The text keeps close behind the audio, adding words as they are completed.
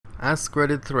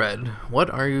Askreddit thread. What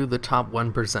are you the top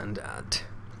 1% at?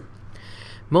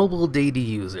 Mobile data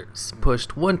users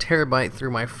pushed 1 terabyte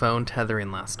through my phone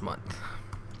tethering last month.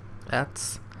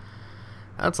 That's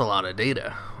a lot of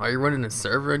data. Are you running a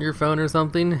server on your phone or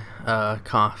something?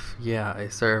 Cough. Yeah, a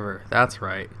server. That's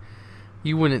right.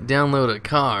 You wouldn't download a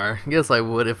car. Yes, I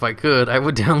would if I could. I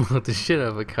would download the shit out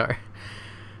of a car.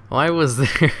 Why was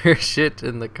there shit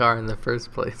in the car in the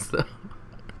first place, though?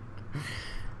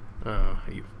 Oh,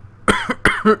 you...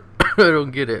 I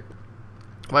don't get it.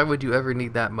 Why would you ever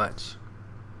need that much?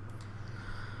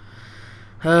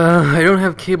 I don't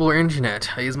have cable or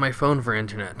internet. I use my phone for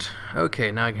internet.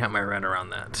 Okay, now I got my run around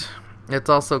that.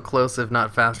 It's also close, if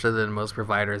not faster, than most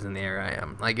providers in the area I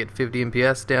am. I get 50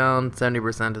 MPS down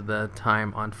 70% of the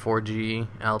time on 4G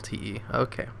LTE.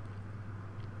 Okay.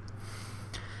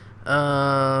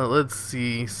 Let's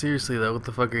see. Seriously though, what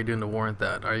the fuck are you doing to warrant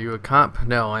that? Are you a cop?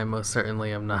 No, I most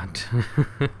certainly am not.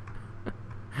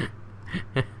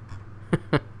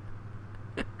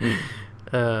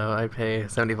 I pay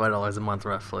 $75 a month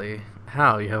roughly.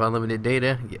 How? You have unlimited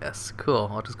data? Yes. Cool.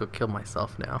 I'll just go kill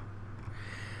myself now.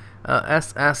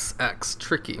 SSX.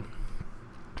 Tricky.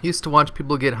 Used to watch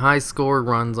people get high score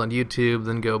runs on YouTube,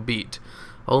 then go beat.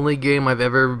 Only game I've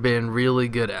ever been really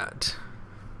good at.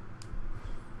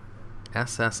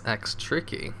 SSX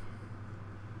Tricky.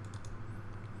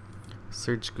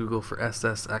 Search Google for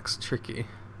SSX Tricky.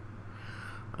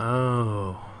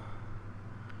 Oh.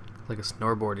 Like a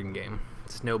snowboarding game.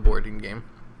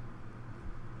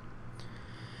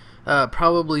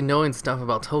 Probably knowing stuff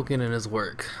about Tolkien and his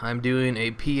work. I'm doing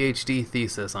a PhD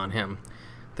thesis on him.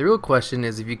 The real question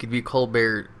is if you could be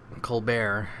Colbert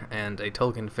and a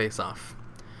Tolkien face-off.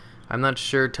 I'm not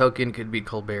sure Tolkien could beat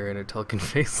Colbert in a Tolkien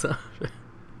face-off.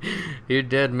 You're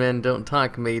dead men don't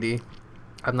talk, matey.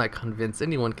 I'm not convinced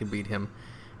anyone can beat him.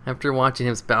 After watching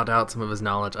him spout out some of his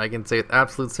knowledge, I can say with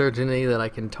absolute certainty that I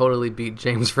can totally beat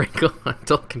James Franco on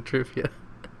Tolkien trivia.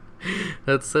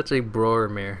 That's such a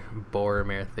Boromir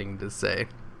thing to say.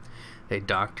 A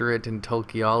doctorate in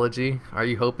Tolkiology? Are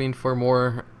you hoping for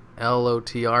more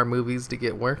LOTR movies to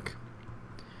get work?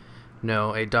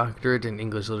 No, a doctorate in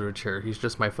English literature. He's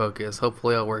just my focus.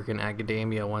 Hopefully I'll work in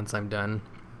academia once I'm done.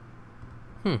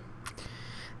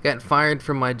 Got fired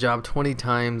from my job 20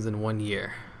 times in 1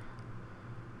 year.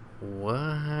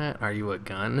 What? Are you a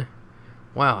gun?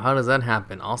 Wow, how does that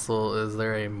happen? Also, is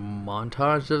there a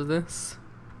montage of this?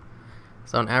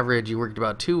 So on average, you worked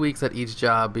about 2 weeks at each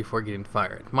job before getting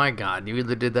fired. My god, you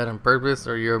either did that on purpose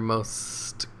or you're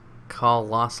most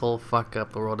colossal fuck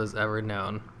up the world has ever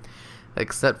known.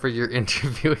 Except for your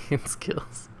interviewing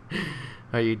skills.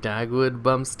 Are you Dagwood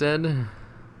Bumstead?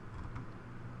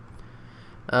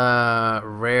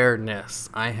 Rareness.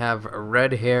 I have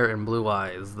red hair and blue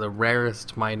eyes. The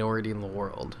rarest minority in the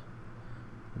world.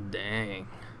 Dang.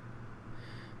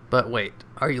 But wait,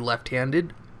 are you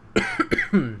left-handed?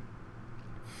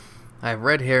 I have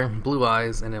red hair, blue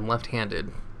eyes, and am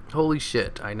left-handed. Holy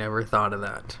shit, I never thought of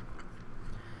that.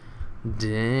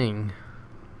 Dang.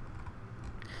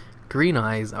 Green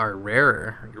eyes are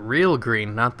rarer. Real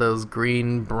green, not those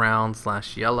green, brown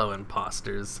 / yellow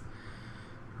imposters.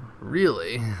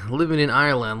 Really? Living in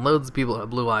Ireland, loads of people have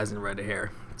blue eyes and red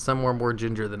hair. Some are more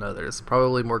ginger than others.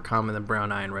 Probably more common than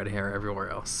brown eye and red hair everywhere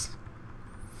else.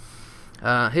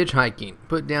 Hitchhiking.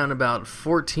 Put down about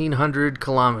 1,400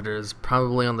 kilometers,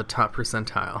 probably on the top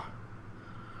percentile.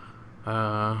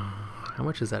 How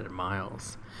much is that in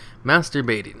miles?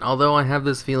 Masturbating. Although I have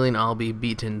this feeling I'll be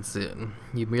beaten soon.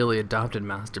 You merely adopted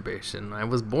masturbation. I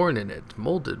was born in it,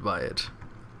 molded by it.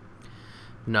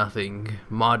 Nothing.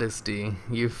 Modesty.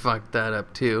 You fucked that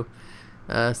up too.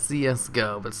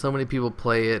 CSGO, but so many people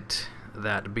play it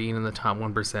that being in the top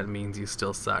 1% means you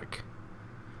still suck.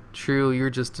 True, you're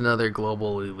just another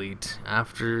global elite.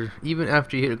 Even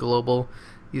after you hit global,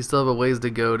 you still have a ways to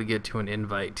go to get to an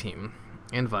invite team.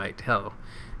 Hell.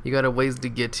 You got a ways to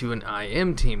get to an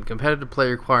IM team. Competitive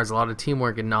play requires a lot of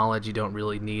teamwork and knowledge you don't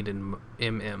really need in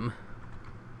MM.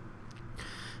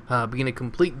 Being a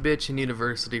complete bitch in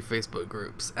university Facebook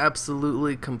groups.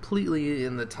 Absolutely, completely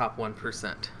in the top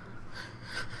 1%.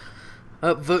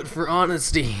 Upvote for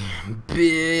honesty.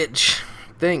 Bitch.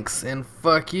 Thanks, and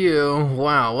fuck you.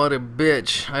 Wow, what a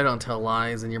bitch. I don't tell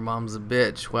lies, and your mom's a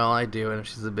bitch. Well, I do, and if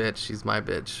she's a bitch, she's my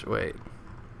bitch. Wait.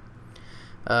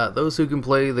 Those who can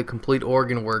play the complete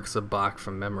organ works of Bach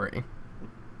from memory.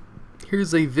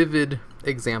 Here's a vivid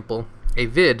example. A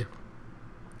vid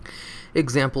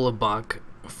example of Bach.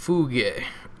 Fugue.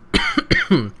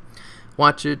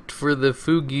 Watch it for the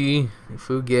fugue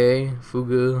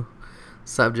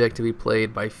subject to be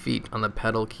played by feet on the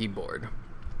pedal keyboard.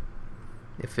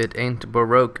 If it ain't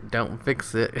Baroque, don't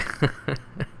fix it.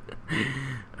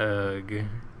 Ugh.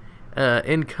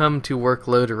 Income to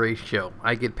workload ratio.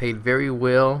 I get paid very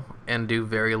well and do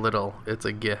very little. It's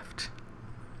a gift.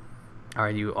 Are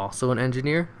you also an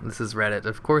engineer? This is Reddit.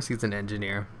 Of course he's an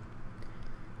engineer.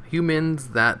 Humans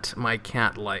that my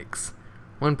cat likes.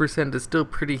 1% is still a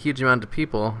pretty huge amount of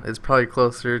people. It's probably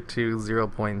closer to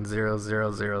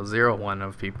 0.00001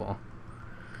 of people.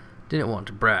 Didn't want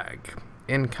to brag.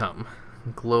 Income.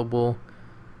 Global.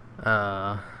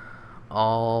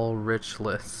 All rich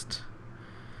list.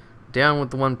 Down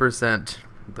with the 1%.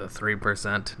 The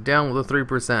 3%. Down with the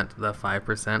 3%. The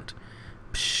 5%.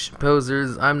 Psh,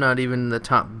 posers. I'm not even in the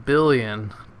top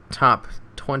billion. Top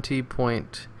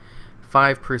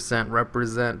 20.5%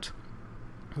 represent.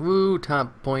 Woo,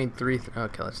 top 0.3.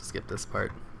 Okay, let's just skip this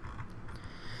part.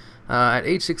 At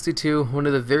age 62, one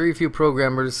of the very few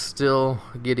programmers still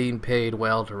getting paid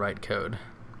well to write code.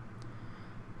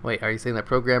 Wait, are you saying that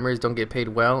programmers don't get paid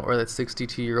well, or that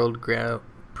 62-year-old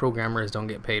programmers don't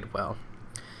get paid well?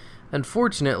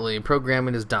 Unfortunately,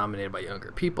 programming is dominated by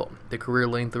younger people. The career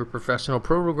length of a professional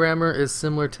programmer is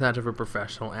similar to that of a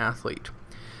professional athlete.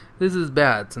 This is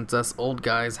bad, since us old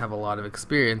guys have a lot of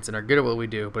experience and are good at what we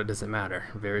do, but it doesn't matter.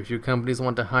 Very few companies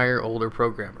want to hire older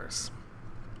programmers.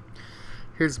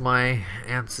 Here's my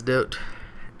antidote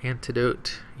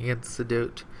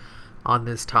on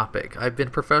this topic. I've been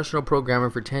a professional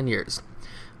programmer for 10 years.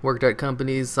 Worked at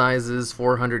companies sizes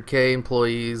 400k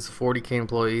employees, 40k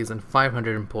employees, and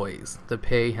 500 employees. The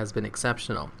pay has been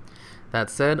exceptional. That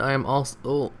said, I am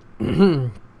also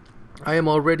I am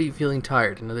already feeling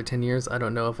tired. Another 10 years, I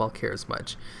don't know if I'll care as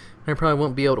much. I probably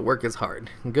won't be able to work as hard.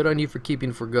 Good on you for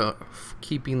keeping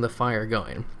the fire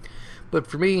going. But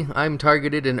for me, I'm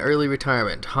targeted in early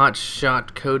retirement. Hot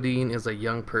shot coding is a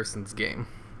young person's game.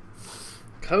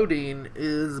 Coding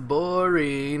is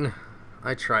boring.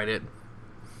 I tried it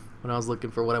when I was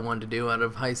looking for what I wanted to do out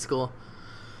of high school.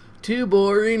 Too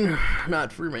boring.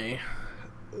 Not for me.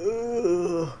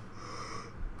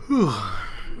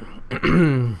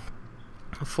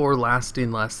 For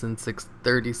lasting less than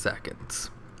 30 seconds.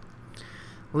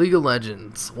 League of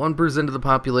Legends. 1% of the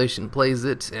population plays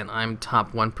it, and I'm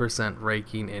top 1%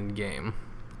 ranking in game.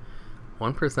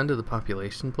 1% of the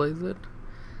population plays it?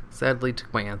 Sadly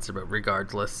took my answer, but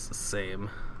regardless, same.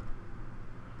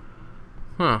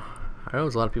 Huh. I know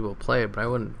there's a lot of people who play it, but I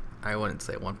wouldn't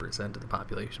say 1% of the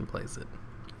population plays it.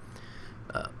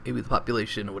 Maybe the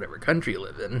population of whatever country you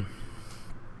live in.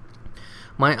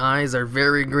 My eyes are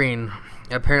very green.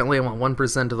 Apparently,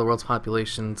 1% of the world's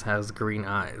population has green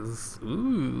eyes.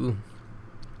 Ooh.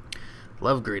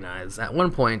 Love green eyes. At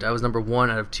one point, I was number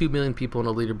 1 out of 2 million people on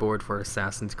a leaderboard for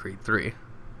Assassin's Creed 3.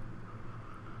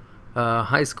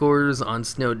 High scores on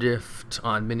Snowdrift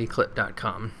on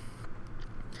miniclip.com.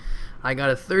 I got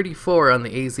a 34 on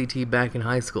the ACT back in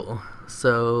high school.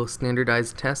 So,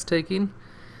 standardized test taking?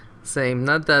 Same,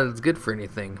 not that it's good for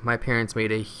anything. My parents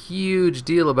made a huge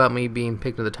deal about me being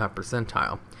picked in the top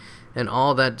percentile. And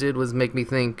all that did was make me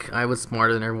think I was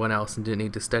smarter than everyone else and didn't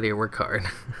need to study or work hard.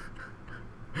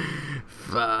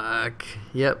 Fuck.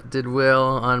 Yep, did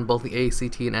well on both the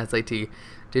ACT and SAT.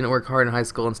 Didn't work hard in high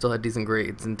school and still had decent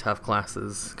grades in tough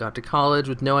classes. Got to college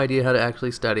with no idea how to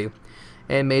actually study.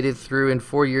 And made it through in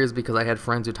 4 years because I had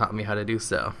friends who taught me how to do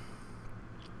so.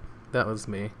 That was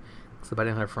me. Except I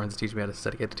didn't have friends to teach me how to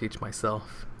study. I had to teach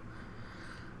myself.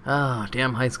 Ah,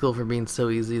 damn high school for being so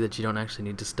easy that you don't actually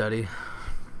need to study.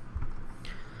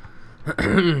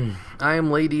 I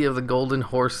am Lady of the Golden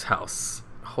Horse House.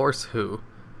 Horse who?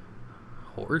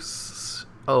 Horse?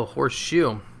 Oh,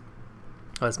 horseshoe.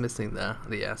 I was missing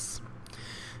the S.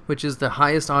 Which is the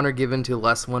highest honor given to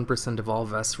less 1% of all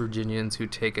West Virginians who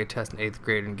take a test in 8th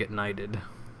grade and get knighted.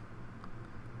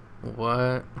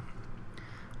 What?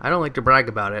 I don't like to brag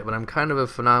about it, but I'm kind of a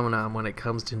phenomenon when it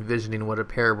comes to envisioning what a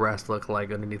pair of breasts look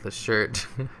like underneath a shirt.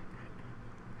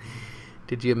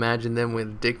 Did you imagine them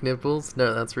with dick nipples?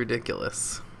 No, that's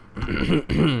ridiculous.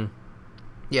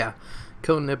 Yeah,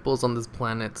 cone nipples on this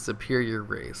planet, superior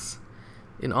race.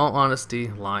 In all honesty,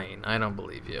 lying. I don't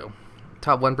believe you.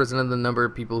 Top 1% of the number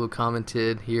of people who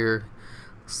commented here,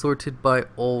 sorted by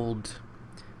old.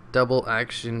 Double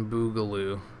action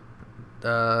boogaloo.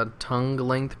 Tongue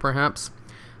length, perhaps?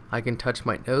 I can touch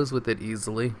my nose with it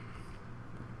easily.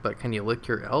 But can you lick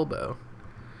your elbow?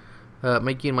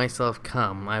 Making myself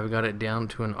come. I've got it down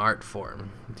to an art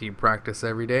form. Do you practice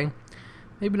every day?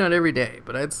 Maybe not every day,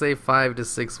 but I'd say 5 to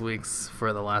 6 weeks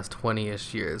for the last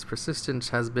 20-ish years. Persistence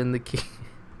has been the key.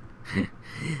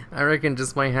 I reckon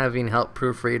just my having helped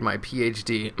proofread my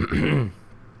PhD.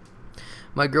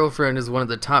 My girlfriend is one of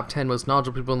the top 10 most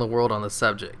knowledgeable people in the world on the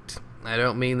subject. I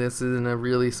don't mean this in a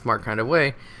really smart kind of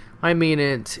way. I mean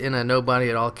it in a nobody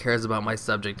at all cares about my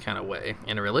subject kind of way.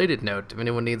 In a related note, if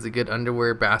anyone needs a good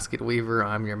underwear basket weaver,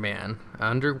 I'm your man.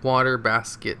 Underwater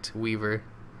basket weaver.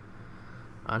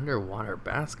 Underwater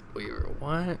basket weaver,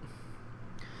 what?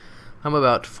 I'm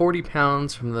about 40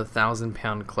 pounds from the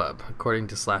 1,000-pound club, according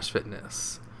to Slash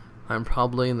Fitness. I'm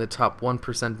probably in the top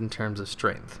 1% in terms of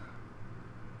strength.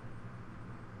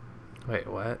 Wait,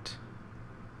 what?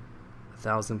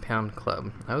 1,000-pound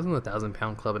club. I was in the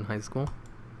 1,000-pound club in high school.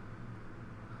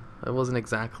 It wasn't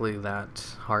exactly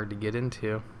that hard to get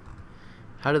into.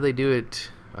 How did they do it?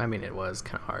 I mean, it was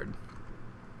kind of hard.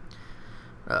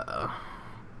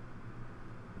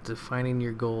 Defining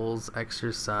your goals,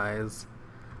 exercise.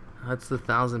 That's the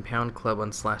 1,000-pound club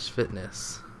on Slash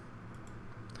Fitness.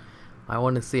 I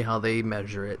want to see how they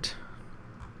measure it.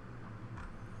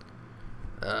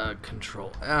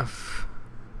 Control F.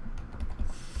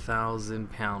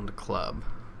 1,000-pound club.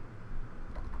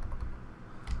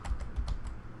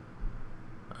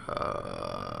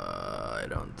 I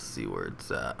don't see where it's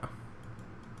at.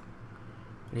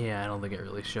 Yeah, I don't think it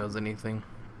really shows anything.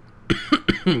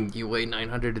 You weigh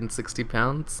 960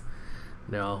 pounds?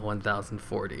 No,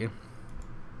 1,040.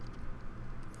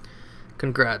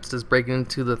 Congrats. Does breaking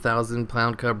into the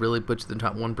 1,000-pound club really put you in the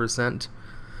top 1%?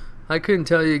 I couldn't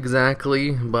tell you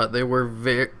exactly, but there were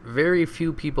very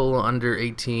few people under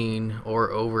 18 or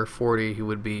over 40 who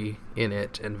would be in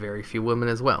it, and very few women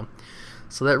as well.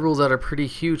 So that rules out a pretty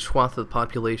huge swath of the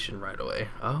population right away.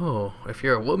 Oh, if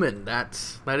you're a woman, that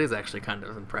is actually kind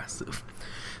of impressive.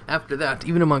 After that,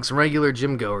 even amongst regular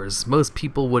gym goers, most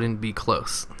people wouldn't be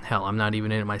close. Hell, I'm not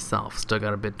even in it myself. Still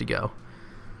got a bit to go.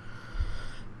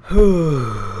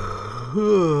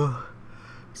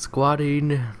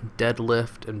 Squatting,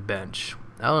 deadlift, and bench.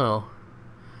 Oh,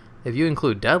 if you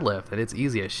include deadlift, then it's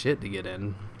easy as shit to get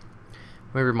in.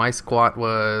 Remember, my squat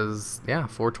was,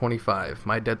 425.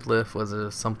 My deadlift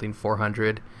was something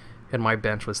 400, and my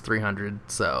bench was 300.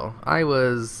 So I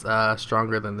was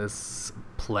stronger than this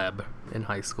pleb in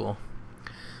high school.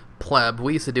 Pleb,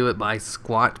 we used to do it by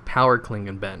squat, power clean,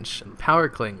 and bench. And power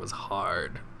clean was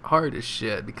hard as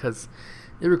shit, because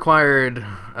it required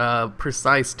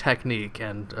precise technique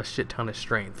and a shit ton of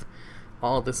strength,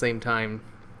 all at the same time.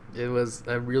 It was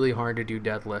really hard to do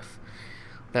deadlift.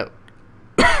 That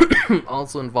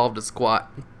also involved a squat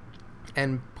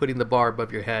and putting the bar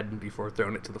above your head before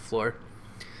throwing it to the floor.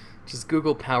 Just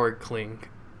Google power clean.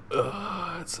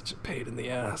 Ugh, it's such a pain in the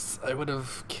ass. I would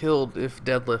have killed if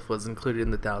deadlift was included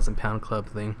in the 1,000-pound club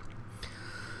thing.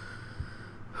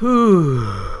 Whew.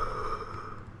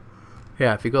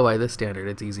 Yeah, if you go by this standard,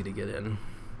 it's easy to get in.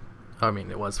 I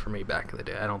mean, it was for me back in the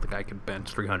day. I don't think I could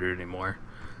bench 300 anymore.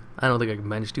 I don't think I can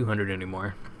bench 200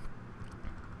 anymore.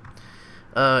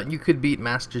 You could beat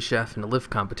Master Chef in a lift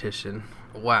competition.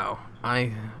 Wow.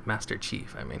 Master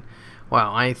Chief, I mean.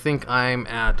 Wow, I think I'm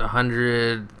at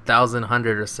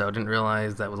 100,100 or so. Didn't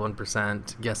realize that was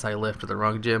 1%. Guess I lifted the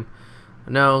wrong gym.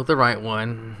 No, the right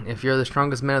one. If you're the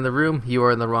strongest man in the room, you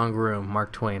are in the wrong room.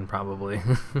 Mark Twain, probably.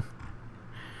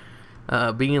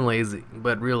 Being lazy.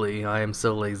 But really, I am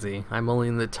so lazy. I'm only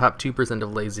in the top 2%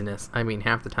 of laziness. I mean,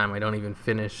 half the time I don't even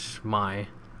finish my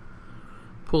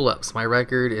pull-ups. My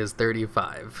record is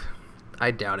 35.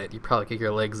 I doubt it. You probably kick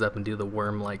your legs up and do the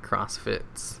worm-like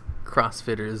crossfitters.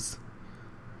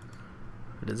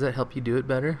 Does that help you do it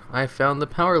better? I found the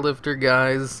power lifter,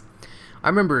 guys. I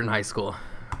remember in high school,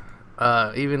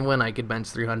 even when I could bench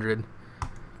 300,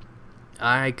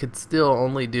 I could still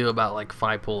only do about like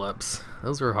 5 pull-ups.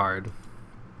 Those were hard.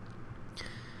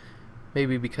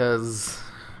 Maybe because,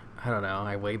 I don't know,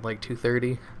 I weighed like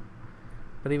 230.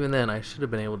 But even then, I should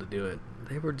have been able to do it.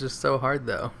 They were just so hard,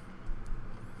 though.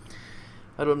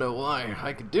 I don't know why.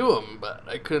 I could do them, but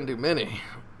I couldn't do many.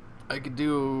 I could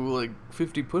do like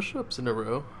 50 push-ups in a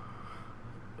row.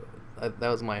 That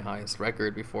was my highest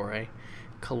record before I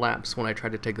collapsed when I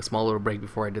tried to take a small little break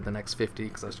before I did the next 50,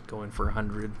 because I was going for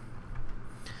 100.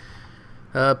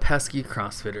 Pesky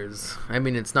CrossFitters. I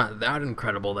mean, it's not that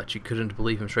incredible that you couldn't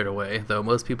believe him straight away, though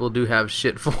most people do have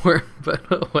shit for him, but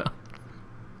oh well.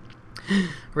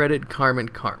 Reddit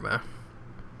Karma.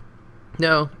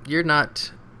 No, you're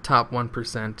not top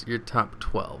 1%, you're top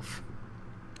 12.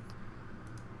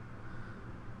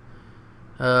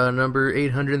 Number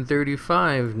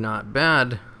 835, not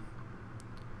bad.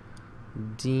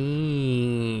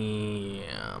 Damn.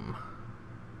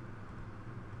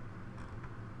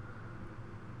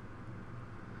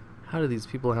 How do these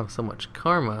people have so much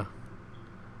karma?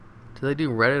 Do they do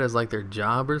Reddit as like their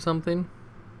job or something?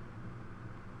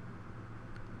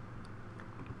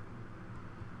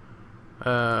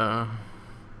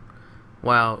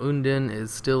 Wow, Undin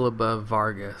is still above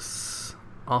Vargas.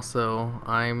 Also,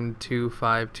 I'm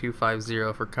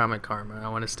 25250 for Comic Karma. I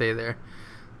want to stay there.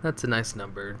 That's a nice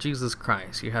number. Jesus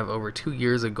Christ, you have over 2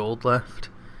 years of gold left?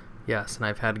 Yes, and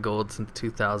I've had gold since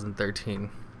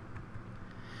 2013.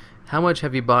 How much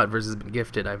have you bought versus been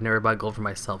gifted? I've never bought gold for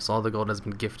myself, so all the gold has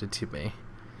been gifted to me.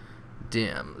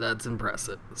 Damn, that's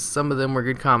impressive. Some of them were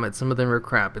good comments, some of them were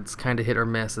crap. It's kind of hit or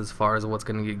miss as far as what's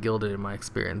going to get gilded in my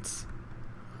experience.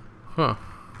 Huh.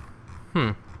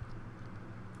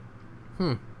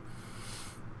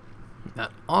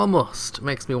 That almost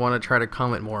makes me want to try to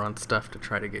comment more on stuff to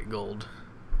try to get gold.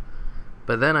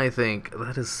 But then I think,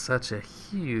 that is such a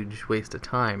huge waste of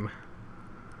time.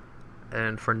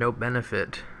 And for no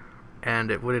benefit. And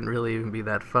it wouldn't really even be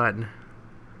that fun.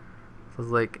 So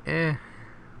it's like,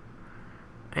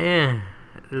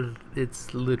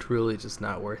 it's literally just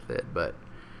not worth it. But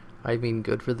I mean,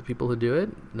 good for the people who do it.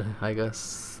 I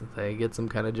guess they get some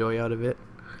kind of joy out of it.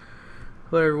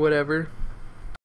 Or whatever.